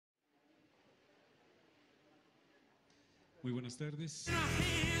Muy buenas tardes.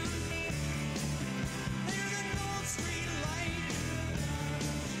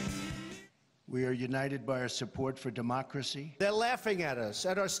 We are united by our support for democracy. They're laughing at us,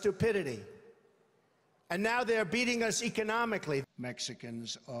 at our stupidity. And now they're beating us economically.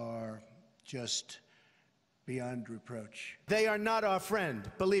 Mexicans are just beyond reproach. They are not our friend,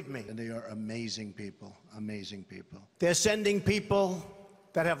 believe me. And they are amazing people, amazing people. They're sending people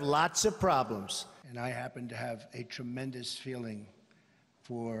that have lots of problems. And I happen to have a tremendous feeling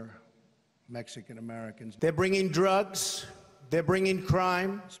for Mexican Americans. They're bringing drugs. They're bringing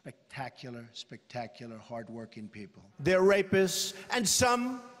crime. Spectacular, spectacular, hardworking people. They're rapists. And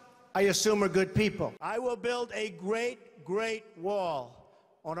some, I assume, are good people. I will build a great, great wall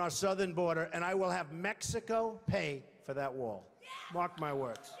on our southern border, and I will have Mexico pay for that wall. Mark my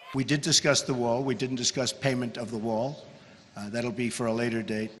words. We did discuss the wall. We didn't discuss payment of the wall. That'll be for a later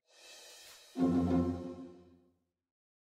date.